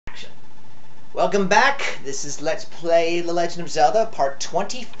Welcome back. This is Let's Play The Legend of Zelda, part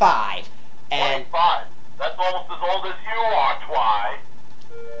 25. And 25? That's almost as old as you are, Twy.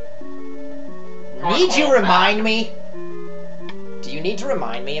 Need you remind me? Do you need to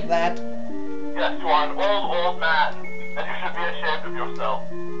remind me of that? Yes, you are an old man, and you should be ashamed of yourself.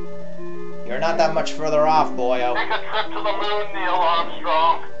 You're not that much further off, boyo. Take a trip to the moon, Neil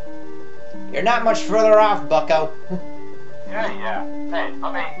Armstrong. You're not much further off, bucko. Yeah. Hey,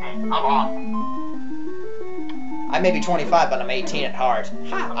 I'm 18. I'm awesome. I may be 25, but I'm 18 at heart.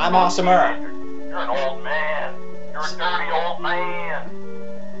 Ha! I'm awesomer. You're an old man. You're a dirty old man.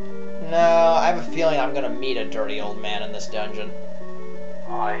 No, I have a feeling I'm gonna meet a dirty old man in this dungeon.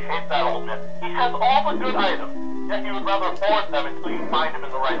 Oh, I hate that old man. He has all the good items, yet you would rather hoard them until you find him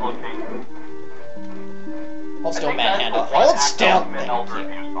in the right location. Hold still, manhandle. Hold still! Thank you.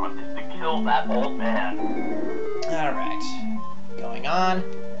 Is to kill that old man. Alright. Going on.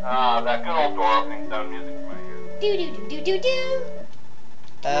 Ah, that good old door opening sound music in my ears. Do.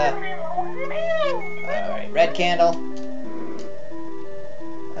 Alright, red candle.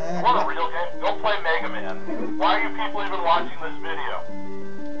 Want a real game? Go play Mega Man. Why are you people even watching this video?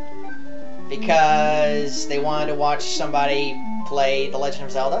 Because they wanted to watch somebody play The Legend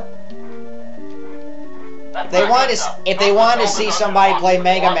of Zelda? If they wanted to see somebody play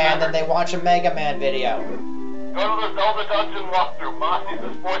Mega Man, then they watch a Mega Man video. Go to the Zelda Dungeon walkthrough. Mossy's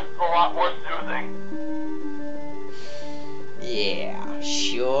voice is a lot more soothing. Yeah,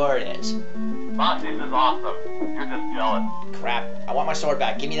 sure it is. Mossy's is awesome. You're just jealous. Crap. I want my sword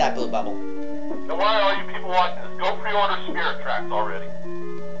back. Give me that blue bubble. And why are you people watching this? Go pre-order Spirit Tracks already.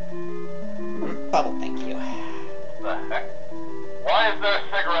 Bubble, thank you. What the heck? Why is there a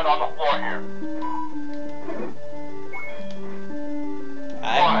cigarette on the floor here?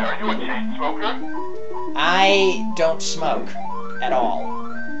 Why? Are you a chain smoker? I don't smoke. At all.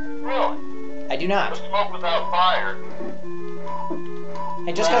 Really? I do not. To smoke without fire.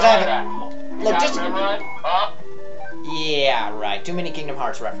 And just because I haven't... Look, just... Memorized? Huh? Yeah, right. Too many Kingdom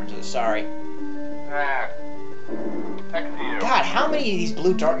Hearts references, sorry. Heck to you. God, how many of these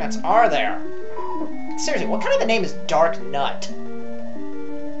blue dark nuts are there? Seriously, what kind of a name is Dark Nut?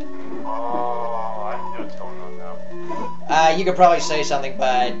 Oh, I see what's going on now. You could probably say something,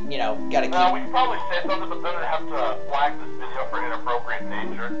 but, you know, gotta keep... we could probably say something, but then I'd have to flag this video for inappropriate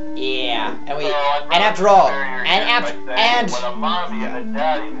nature. Yeah, and we... So and after all... when a mommy and a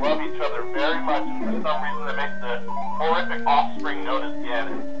daddy love each other very much, and for some reason they make the horrific offspring known as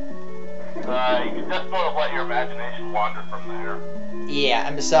Ganon. You can just sort of let your imagination wander from there. Yeah,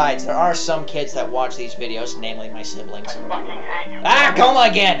 and besides, there are some kids that watch these videos, namely my siblings. I fucking hate you. Ah, Goma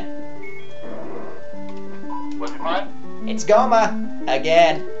again! What'd you find? It's Goma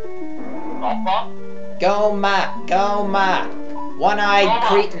again. Softball? Goma. One-eyed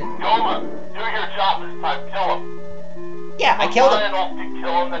cretin. Goma, do your job this time. Kill him. Yeah, I killed him. If Lion can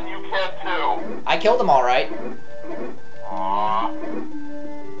kill him, then you can too. I killed him all right. Aww.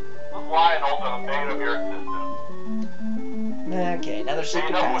 This lion holds the bane of your existence. Okay, another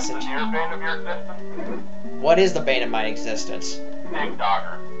secret passage. What's the near bane of your existence? What is the bane of my existence? Dig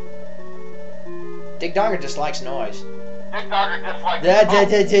Dogger. Dig Dogger dislikes noise. Dig Dogger dislikes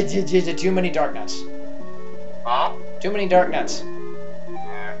Too many dark nuts. Huh? Too many dark nuts.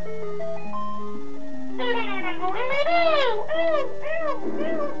 Yeah.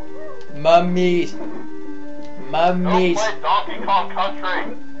 Mummies. Don't play Donkey Kong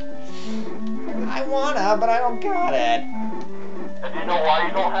Country. I wanna, but I don't got it. And do you know why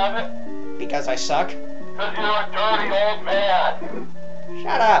you don't have it? Because I suck? Because you're a dirty old man.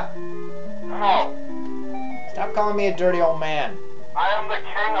 Shut up. No. Stop calling me a dirty old man. I am the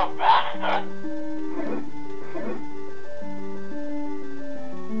king of bastards.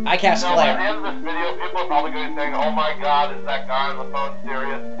 I cast By flare. the end of this video, people are probably going to be saying, oh my god, is that guy on the phone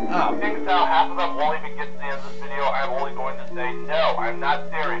serious? Oh. Seeing how half of them won't even get to the end of this video, I'm only going to say, no, I'm not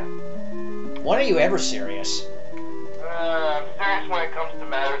serious. When are you ever serious? I'm serious when it comes to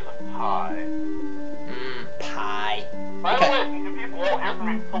matters of pie. Pie. By the way, since you people won't hear from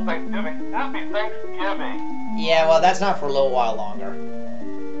me until Thanksgiving, happy Thanksgiving. Yeah, well, that's not for a little while longer.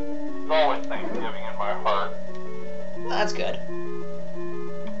 It's always Thanksgiving in my heart. Well, that's good.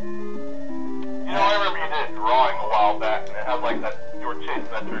 You know, I remember you did a drawing a while back, and it had like that, you were chasing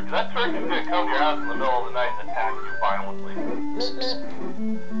that turkey. That turkey's gonna come to your house in the middle of the night and attack you violently. Meep, meep.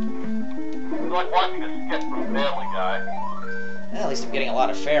 It's like watching a sketch from Family Guy. Well, at least I'm getting a lot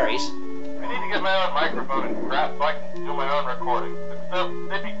of fairies. I need to get my own microphone and crap so I can do my own recordings. Except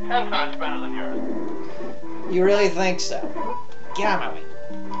they'd be 10 times better than yours. You really think so? Get out of my way.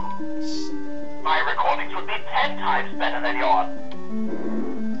 My recordings would be 10 times better than yours.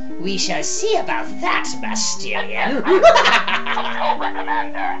 We shall see about that, Bastillion.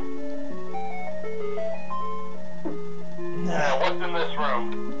 Co-commentator. What's in this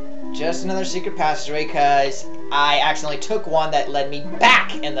room? Just another secret passageway, because I accidentally took one that led me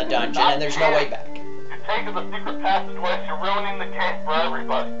back in the dungeon, and there's no way back. You're taking the secret passageways, you're ruining the game for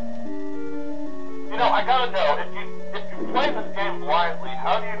everybody. You know, I gotta know, if you play this game blindly,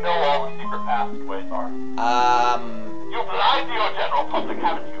 how do you know all the secret passageways are? You've lied to your general public,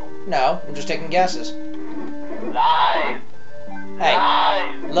 haven't you? No, I'm just taking guesses. Lies! Hey,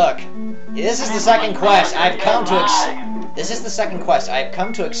 Lies! look, this is the second quest I've come to This is the second quest I've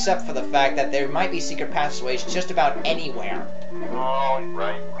come to accept for the fact that there might be secret passageways just about anywhere. Oh,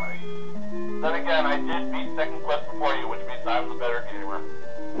 right. Then again, I did beat second quest before you, which means I'm the better gamer.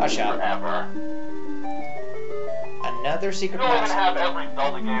 Hush up. Forever. Another secret You don't even passage. have every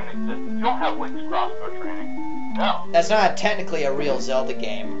Zelda game in existence. You don't have Link's crossbow training. No. That's not technically a real Zelda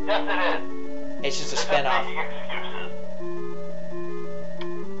game. Yes, it is. It's just a It's spin-off. making excuses.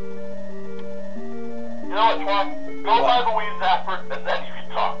 You know what, Twan? Go What? by Louise Zafford, and then you can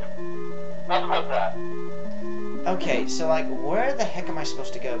talk. How's about that? Okay, so like, where the heck am I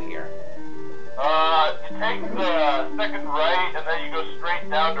supposed to go here? You take the second right, and then you go straight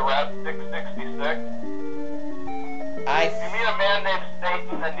down to Route 666. You meet a man named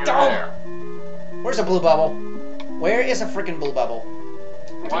Satan, and you're there. Where's a blue bubble? Where is a freaking blue bubble?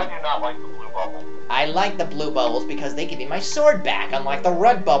 Why do you not like the blue bubble? I like the blue bubbles because they give me my sword back, unlike the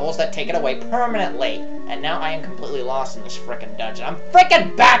red bubbles that take it away permanently. And now I am completely lost in this frickin' dungeon. I'm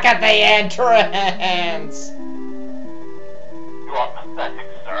frickin' back at the entrance! You are pathetic,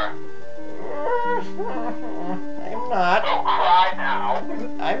 sir. I'm not. Don't cry now.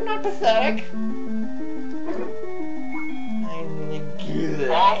 I'm not pathetic.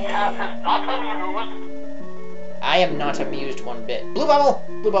 Longcast is not amused. I am not amused one bit. Blue bubble!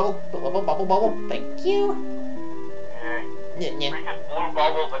 Blue bubble! Blue bubble, bubble, bubble. Thank you. Freaking blue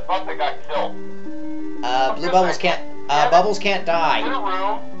bubbles, I thought they got killed. Blue bubbles can't, bubbles can't die. In a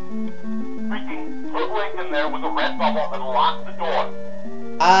room, freaking put Link in there with a red bubble and lock the door.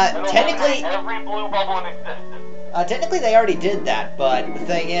 Technically, every blue bubble in existence. Technically they already did that, but the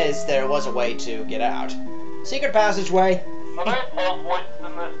thing is, there was a way to get out. Secret passageway. Are there pulse voices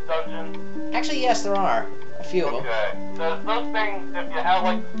in this dungeon? Actually, yes, there are. A few of them. Okay. So those things, if you have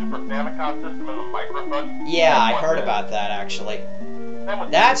like the Super Famicom system and the microphone. Yeah, I heard about that actually.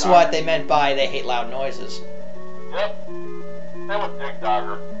 That's what they meant by they hate loud noises. Yep. Same with Dig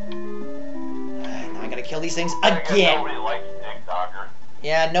Dogger. Now I gotta kill these things I guess again. nobody likes Dig Dogger.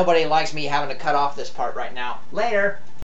 Yeah, nobody likes me having to cut off this part right now. Later.